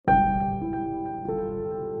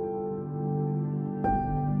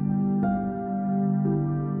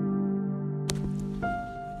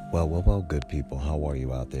Well, good people. How are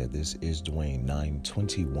you out there? This is Dwayne,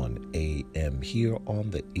 9:21 a.m. here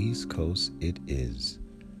on the East Coast. It is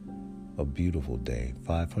a beautiful day,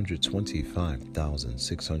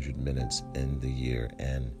 525,600 minutes in the year,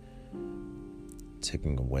 and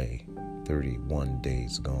ticking away, 31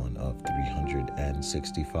 days gone of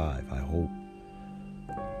 365. I hope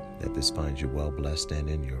that this finds you well blessed and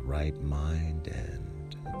in your right mind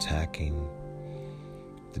and attacking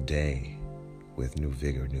the day with new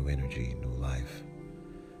vigor, new energy, new life,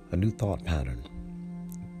 a new thought pattern.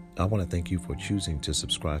 I want to thank you for choosing to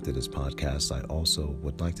subscribe to this podcast. I also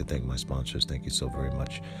would like to thank my sponsors. Thank you so very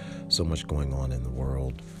much. So much going on in the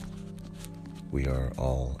world. We are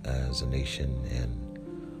all, as a nation and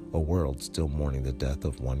a world, still mourning the death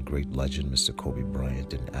of one great legend, Mr. Kobe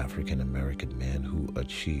Bryant, an African-American man who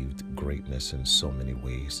achieved greatness in so many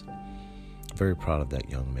ways. Very proud of that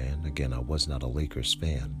young man. Again, I was not a Lakers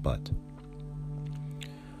fan, but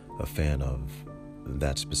a fan of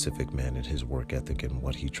that specific man and his work ethic and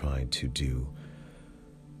what he tried to do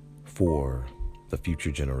for the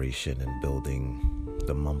future generation and building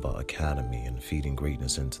the Mamba Academy and feeding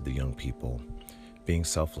greatness into the young people, being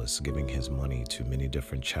selfless, giving his money to many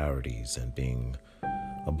different charities and being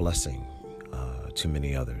a blessing to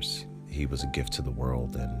many others. He was a gift to the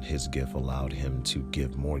world, and his gift allowed him to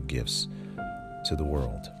give more gifts to the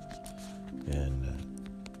world. And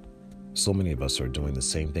so many of us are doing the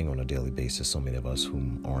same thing on a daily basis. So many of us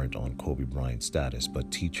who aren't on Kobe Bryant status,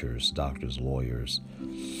 but teachers, doctors, lawyers,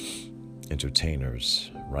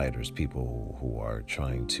 entertainers, writers, people who are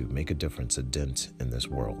trying to make a difference, a dent in this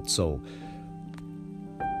world. So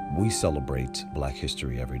we celebrate Black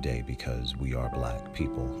history every day because we are Black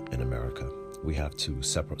people in America. We have to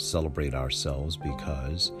celebrate ourselves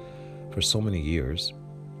because for so many years,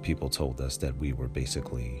 people told us that we were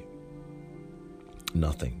basically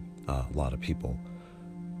nothing. A lot of people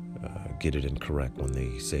get it incorrect when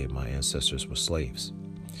they say my ancestors were slaves.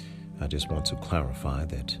 I just want to clarify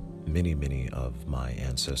that many of my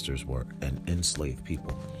ancestors were an enslaved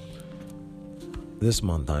people. This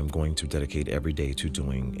month, I'm going to dedicate every day to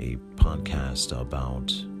doing a podcast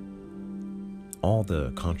about all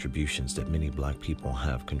the contributions that many Black people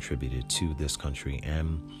have contributed to this country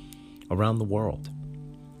and around the world.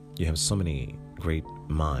 You have so many great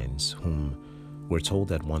minds whom we're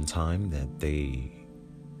told at one time that they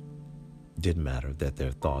didn't matter, that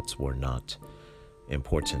their thoughts were not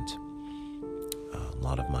important. A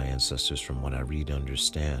lot of my ancestors, from what I read and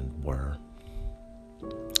understand, were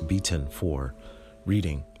beaten for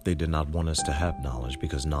reading. They did not want us to have knowledge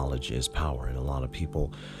because knowledge is power. And a lot of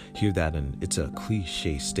people hear that, and it's a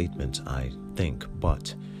cliche statement, I think,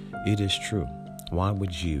 but it is true. Why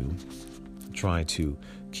would you try to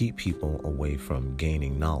keep people away from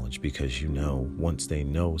gaining knowledge? Because once they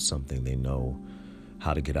know something, they know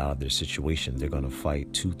how to get out of their situation. They're going to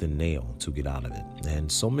fight tooth and nail to get out of it. And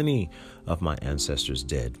so many of my ancestors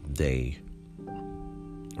did. They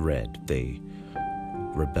read, they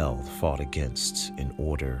rebelled, fought against in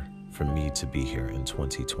order for me to be here in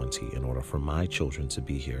 2020, in order for my children to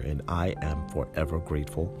be here. And I am forever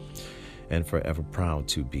grateful and forever proud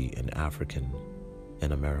to be an African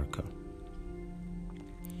in America.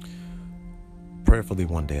 Prayerfully,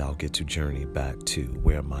 one day I'll get to journey back to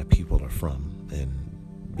where my people are from. And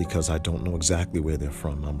because I don't know exactly where they're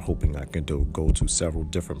from, I'm hoping I can go to several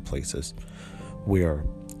different places where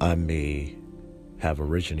I may have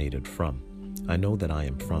originated from. I know that I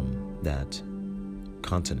am from that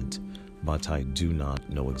continent, but I do not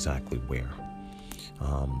know exactly where.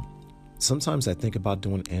 Sometimes I think about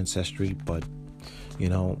doing ancestry, but,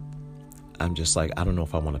 I'm just like, I don't know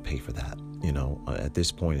if I want to pay for that. At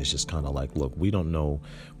this point, it's just kind of like, look, we don't know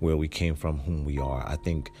where we came from, whom we are. I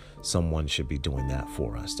think someone should be doing that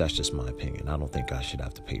for us. That's just my opinion. I don't think I should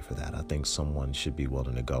have to pay for that. I think someone should be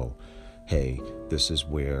willing to go, hey, this is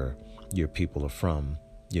where your people are from.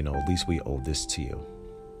 At least we owe this to you.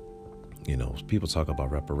 People talk about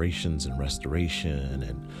reparations and restoration,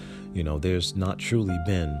 and, there's not truly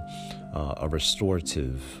been a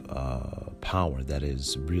restorative power that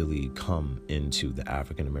has really come into the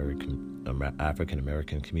African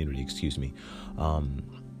American community.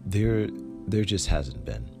 There just hasn't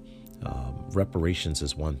been. Reparations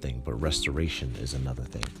is one thing, but restoration is another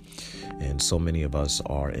thing. And so many of us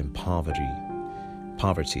are in poverty,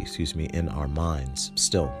 in our minds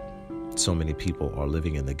still. So many people are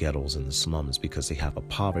living in the ghettos and the slums because they have a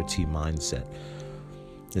poverty mindset.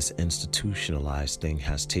 This institutionalized thing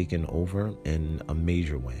has taken over in a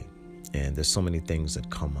major way. And there's so many things that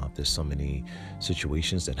come up. There's so many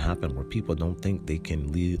situations that happen where people don't think they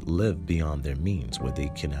can live beyond their means, where they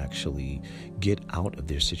can actually get out of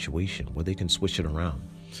their situation, where they can switch it around.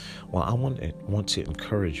 Well, I want to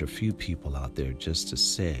encourage a few people out there just to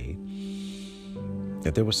say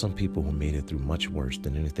that there were some people who made it through much worse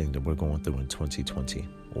than anything that we're going through in 2020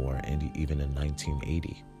 or even in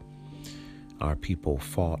 1980. Our people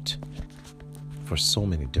fought for so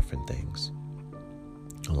many different things.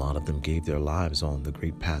 A lot of them gave their lives on the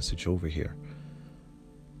Great Passage over here.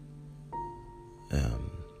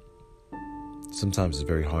 Sometimes it's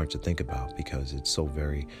very hard to think about because it's so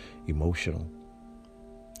very emotional.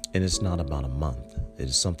 And it's not about a month. It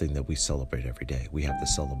is something that we celebrate every day. We have to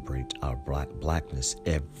celebrate our blackness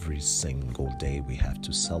every single day. We have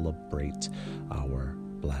to celebrate our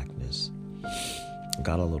blackness. I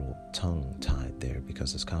got a little tongue-tied there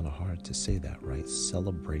because it's kind of hard to say that, right?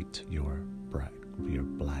 Celebrate your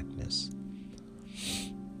blackness.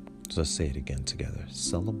 So let's say it again together.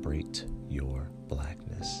 Celebrate your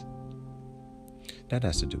blackness. That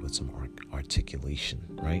has to do with some articulation,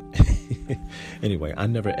 right? Anyway, I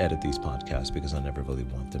never edit these podcasts because I never really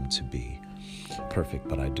want them to be perfect,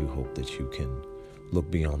 but I do hope that you can look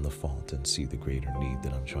beyond the fault and see the greater need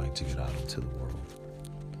that I'm trying to get out into the world.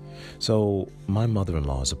 So my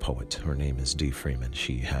mother-in-law is a poet. Her name is Dee Freeman.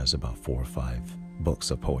 She has about 4 or 5 books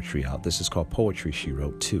of poetry out. This is called Poetry She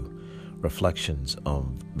Wrote Too, Reflections of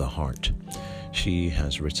the Heart. She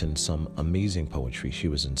has written some amazing poetry. She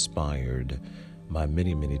was inspired by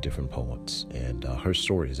many, many different poets. And her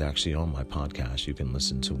story is actually on my podcast. You can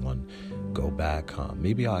listen to one, go back.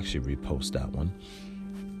 Maybe I'll actually repost that one,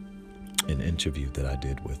 an interview that I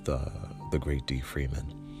did with the great Dee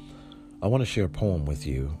Freeman. I want to share a poem with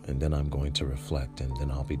you, and then I'm going to reflect, and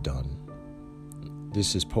then I'll be done.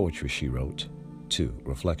 This is Poetry She Wrote Too,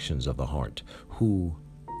 Reflections of the Heart. Who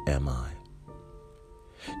am I?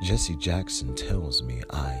 Jesse Jackson tells me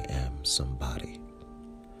I am somebody.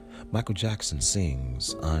 Michael Jackson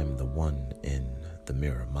sings, I'm the one in the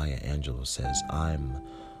mirror. Maya Angelou says, I'm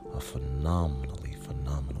a phenomenal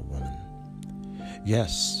woman.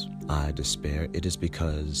 Yes, I despair. It is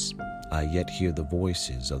because I yet hear the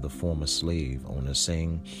voices of the former slave owners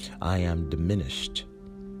saying, I am diminished,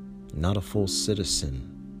 not a full citizen.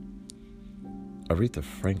 Aretha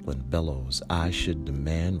Franklin bellows, I should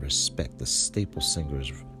demand respect. The staple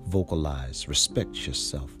singers vocalize, respect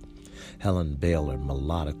yourself. Helen Baylor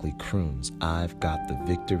melodically croons, I've got the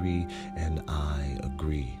victory and I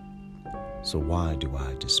agree. So why do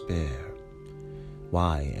I despair?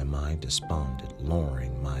 Why am I despondent,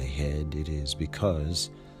 lowering my head? It is because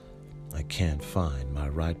I can't find my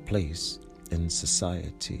right place in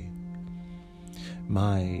society.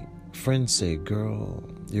 My friends say, girl,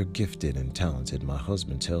 you're gifted and talented. My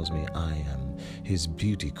husband tells me I am his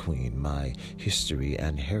beauty queen, my history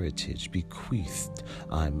and heritage bequeathed.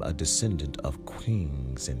 I'm a descendant of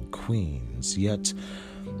kings and queens, yet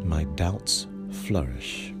my doubts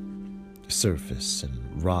flourish, surface,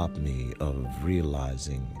 and rob me of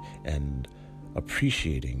realizing and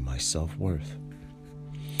appreciating my self-worth.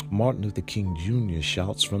 Martin Luther King Jr.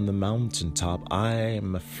 shouts from the mountaintop, I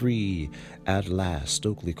am free at last.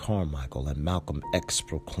 Stokely Carmichael and Malcolm X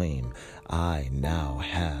proclaim, I now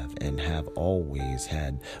have and have always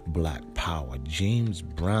had black power. James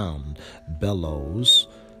Brown bellows,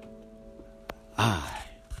 I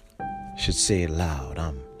should say it loud,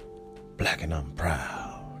 I'm black and I'm proud.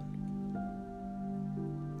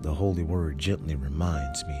 The holy word gently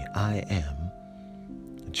reminds me, I am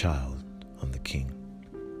a child of the King.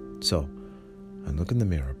 So, I look in the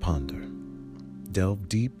mirror, ponder, delve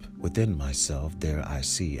deep within myself. There I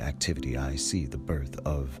see activity. I see the birth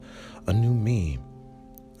of a new me,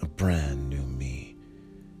 a brand new me.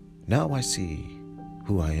 Now I see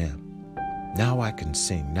who I am. Now I can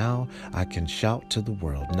sing. Now I can shout to the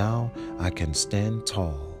world. Now I can stand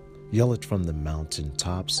tall, yell it from the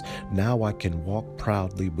mountaintops. Now I can walk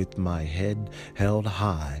proudly with my head held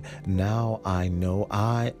high. Now I know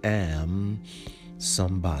I am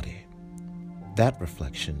somebody. That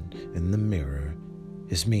reflection in the mirror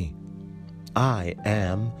is me. I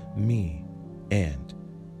am me, and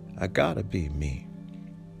I gotta be me.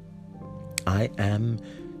 I am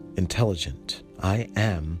intelligent. I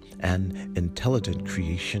am an intelligent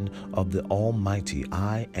creation of the Almighty.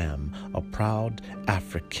 I am a proud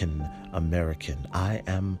African American. I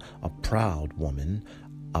am a proud woman,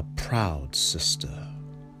 a proud sister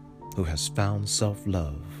who has found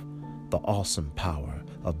self-love. The awesome power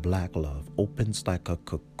of black love opens like a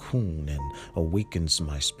cocoon and awakens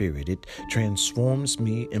my spirit. It transforms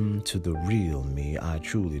me into the real me I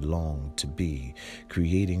truly long to be,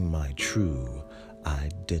 creating my true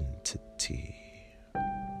identity.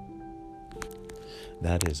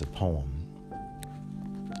 That is a poem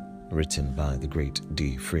written by the great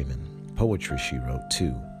Dee Freeman. Poetry She Wrote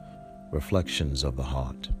Too, Reflections of the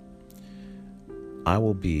Heart. I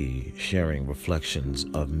will be sharing reflections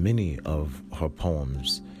of many of her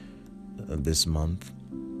poems this month,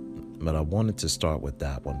 but I wanted to start with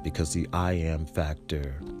that one because the I am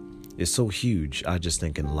factor is so huge, I just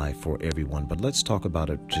think, in life for everyone. But let's talk about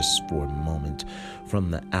it just for a moment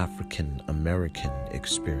from the African American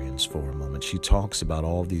experience for a moment. She talks about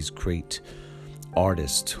all these great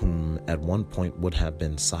artists whom at one point would have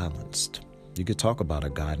been silenced. You could talk about a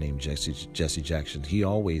guy named Jesse Jackson. He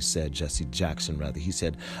always said, he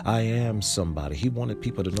said, I am somebody. He wanted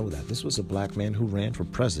people to know that. This was a black man who ran for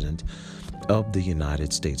president of the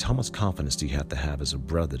United States. How much confidence do you have to have as a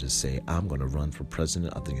brother to say, I'm going to run for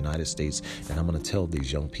president of the United States, and I'm going to tell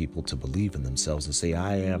these young people to believe in themselves and say,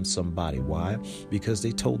 I am somebody. Why? Because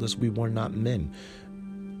they told us we were not men.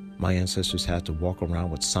 My ancestors had to walk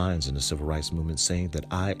around with signs in the civil rights movement saying that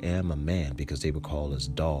I am a man, because they would call us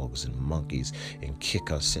dogs and monkeys and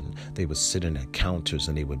kick us, and they would sit in at counters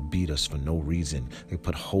and they would beat us for no reason. They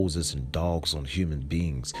put hoses and dogs on human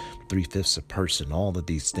beings, 3/5 a person, all of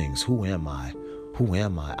these things. Who am I? Who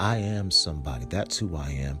am I? I am somebody. That's who I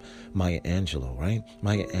am. Maya Angelou, right?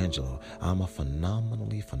 Maya Angelou. I'm a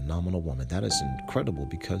phenomenal woman. That is incredible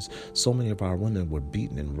because so many of our women were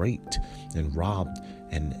beaten and raped and robbed.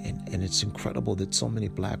 And it's incredible that so many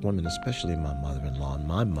black women, especially my mother-in-law and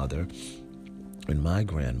my mother and my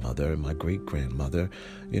grandmother and my great-grandmother,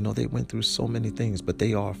 they went through so many things, but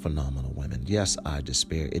they are phenomenal women. Yes, I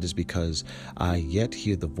despair. It is because I yet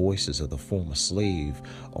hear the voices of the former slave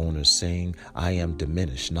owners saying, I am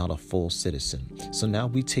diminished, not a full citizen. So now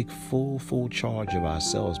we take full charge of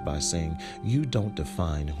ourselves by saying, you don't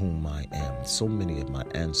define whom I am. So many of my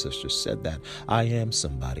ancestors said that. I am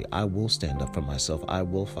somebody. I will stand up for myself. I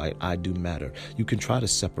will fight. I do matter. You can try to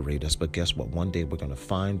separate us, but guess what? One day we're going to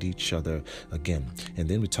find each other again. And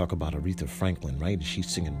then we talk about Aretha Franklin, right? She's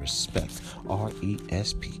singing respect,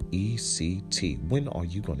 RESPECT. When are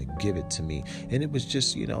you going to give it to me? And it was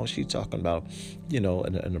just, she talking about, in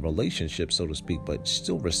a relationship, so to speak, but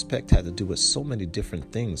still respect had to do with so many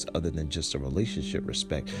different things other than just a relationship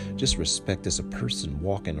respect. Just respect as a person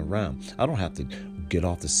walking around. I don't have to get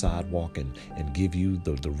off the sidewalk and give you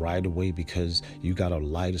the right of way because you got a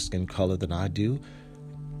lighter skin color than I do.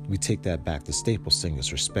 We take that back. The staple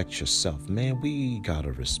singers, respect yourself. Man, we got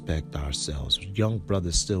to respect ourselves. Young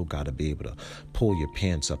brothers still got to be able to pull your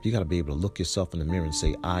pants up. You got to be able to look yourself in the mirror and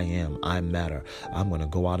say, I matter. I'm going to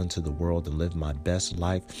go out into the world and live my best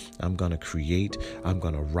life. I'm going to create. I'm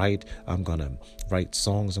going to write. I'm going to write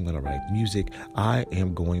songs. I'm going to write music. I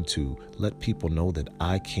am going to let people know that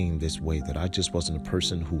I came this way, that I just wasn't a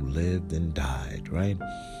person who lived and died, right?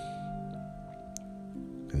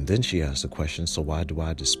 And then she asked the question, so why do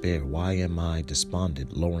I despair? Why am I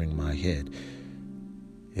despondent, lowering my head?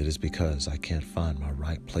 It is because I can't find my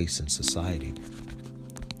right place in society.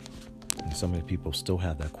 And so many people still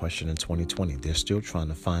have that question in 2020. They're still trying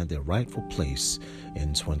to find their rightful place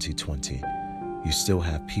in 2020. You still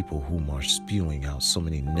have people whom are spewing out so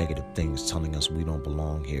many negative things, telling us we don't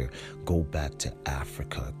belong here. Go back to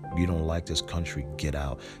Africa. You don't like this country, get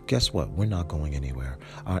out. Guess what? We're not going anywhere.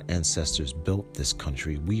 Our ancestors built this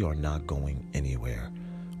country. We are not going anywhere.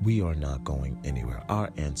 We are not going anywhere. Our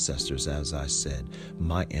ancestors, as I said,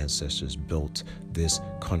 my ancestors built this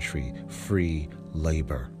country. Free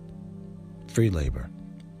labor. Free labor.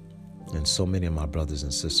 And so many of my brothers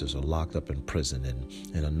and sisters are locked up in prison and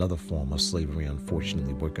in another form of slavery,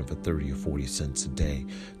 unfortunately, working for 30 or 40 cents a day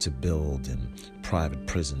to build in private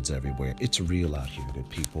prisons everywhere. It's real out here, good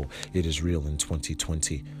people. It is real in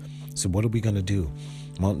 2020. So what are we going to do?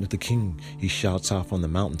 Martin Luther King, he shouts out from the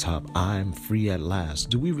mountaintop, I'm free at last.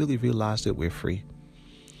 Do we really realize that we're free?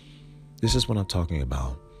 This is what I'm talking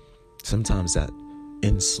about. Sometimes that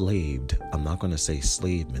enslaved, I'm not going to say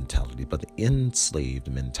slave mentality, but the enslaved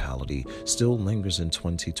mentality still lingers in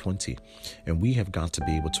 2020. And we have got to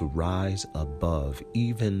be able to rise above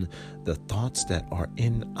even the thoughts that are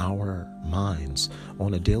in our minds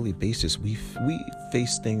on a daily basis. We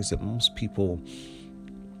face things that most people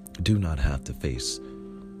do not have to face.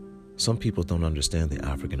 Some people don't understand the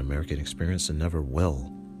African American experience and never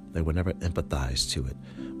will. They would never empathize to it.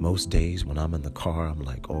 Most days when I'm in the car, I'm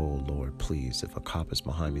like, oh, Lord, please. If a cop is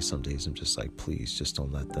behind me, some days I'm just like, please, just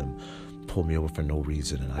don't let them pull me over for no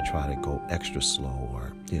reason. And I try to go extra slow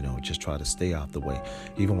or, just try to stay out the way.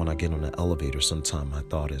 Even when I get on the elevator, sometimes my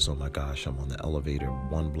thought is, oh, my gosh, I'm on the elevator.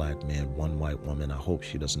 One black man, one white woman. I hope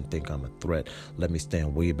she doesn't think I'm a threat. Let me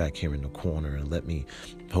stand way back here in the corner and let me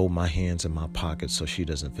hold my hands in my pockets so she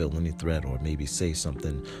doesn't feel any threat or maybe say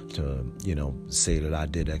something to, say that I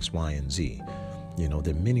did X, Y, and Z. You know,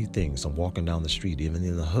 there are many things. I'm walking down the street, even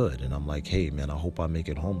in the hood, and I'm like, hey, man, I hope I make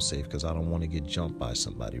it home safe because I don't want to get jumped by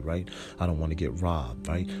somebody, right? I don't want to get robbed,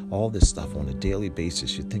 right? All this stuff on a daily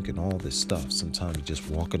basis. You're thinking all this stuff. Sometimes you're just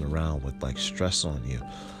walking around with like stress on you.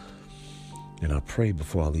 And I pray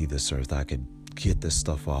before I leave this earth, I could get this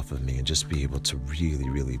stuff off of me and just be able to really,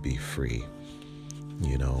 really be free.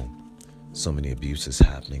 You know, so many abuses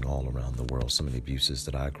happening all around the world. So many abuses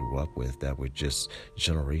that I grew up with that were just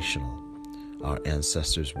generational. Our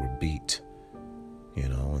ancestors were beat, you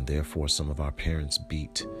know, and therefore some of our parents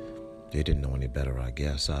beat. They didn't know any better, I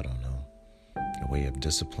guess. I don't know. The way of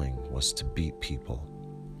discipline was to beat people.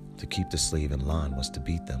 To keep the slave in line was to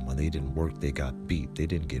beat them. When they didn't work, they got beat. They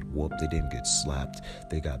didn't get whooped. They didn't get slapped.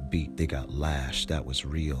 They got beat. They got lashed. That was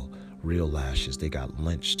real lashes. They got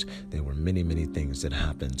lynched. There were many, many things that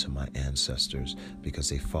happened to my ancestors because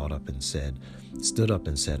they stood up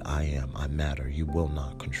and said, I matter. You will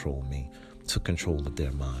not control me. Took control of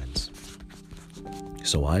their minds.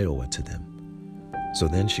 So I owe it to them. So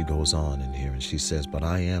then she goes on in here and she says, but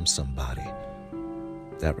I am somebody.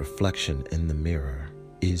 That reflection in the mirror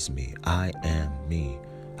is me. I am me.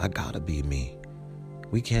 I gotta be me.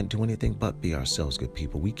 We can't do anything but be ourselves, good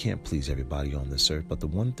people. We can't please everybody on this earth. But the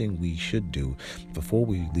one thing we should do before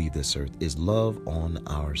we leave this earth is love on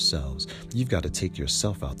ourselves. You've got to take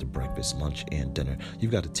yourself out to breakfast, lunch, and dinner.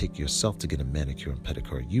 You've got to take yourself to get a manicure and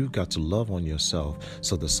pedicure. You've got to love on yourself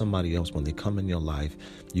so that somebody else, when they come in your life,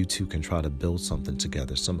 you two can try to build something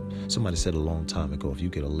together. Somebody said a long time ago, if you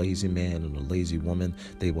get a lazy man and a lazy woman,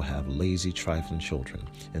 they will have lazy, trifling children.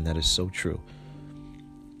 And that is so true.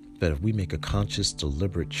 But if we make a conscious,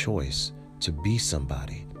 deliberate choice to be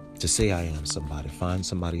somebody, to say I am somebody, find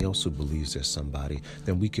somebody else who believes they're somebody,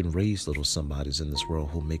 then we can raise little somebodies in this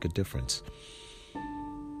world who'll make a difference.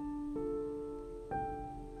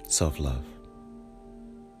 Self-love.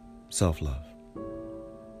 Self-love.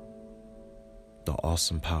 The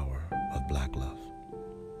awesome power of Black love.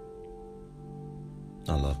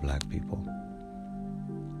 I love Black people.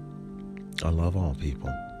 I love all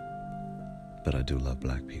people. But I do love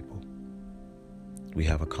Black people. We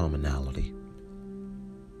have a commonality.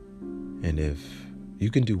 And if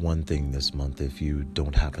you can do one thing this month, if you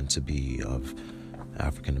don't happen to be of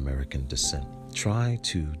African American descent, try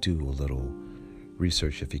to do a little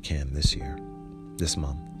research if you can this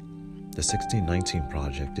month. The 1619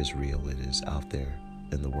 Project is real. It is out there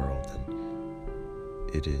in the world,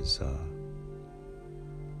 and it is a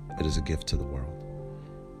gift to the world.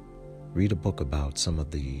 Read a book about some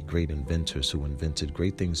of the great inventors who invented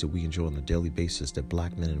great things that we enjoy on a daily basis that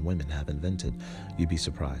Black men and women have invented. You'd be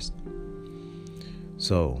surprised.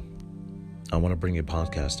 So, I want to bring you a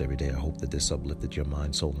podcast every day. I hope that this uplifted your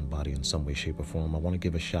mind, soul, and body in some way, shape, or form. I want to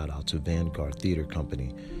give a shout out to Vanguard Theater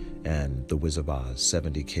Company and The Wizard of Oz,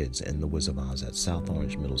 70 kids in The Wizard of Oz at South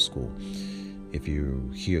Orange Middle School. If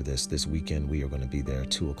you hear this weekend, we are going to be there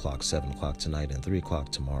 2 o'clock, 7 o'clock tonight, and 3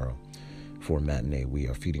 o'clock tomorrow. For a matinee, we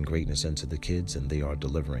are feeding greatness into the kids, and they are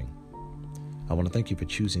delivering. I want to thank you for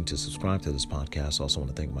choosing to subscribe to this podcast. I also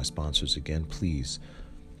want to thank my sponsors again. Please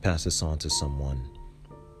pass this on to someone.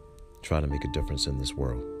 Try to make a difference in this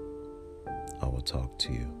world. I will talk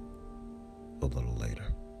to you a little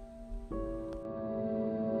later.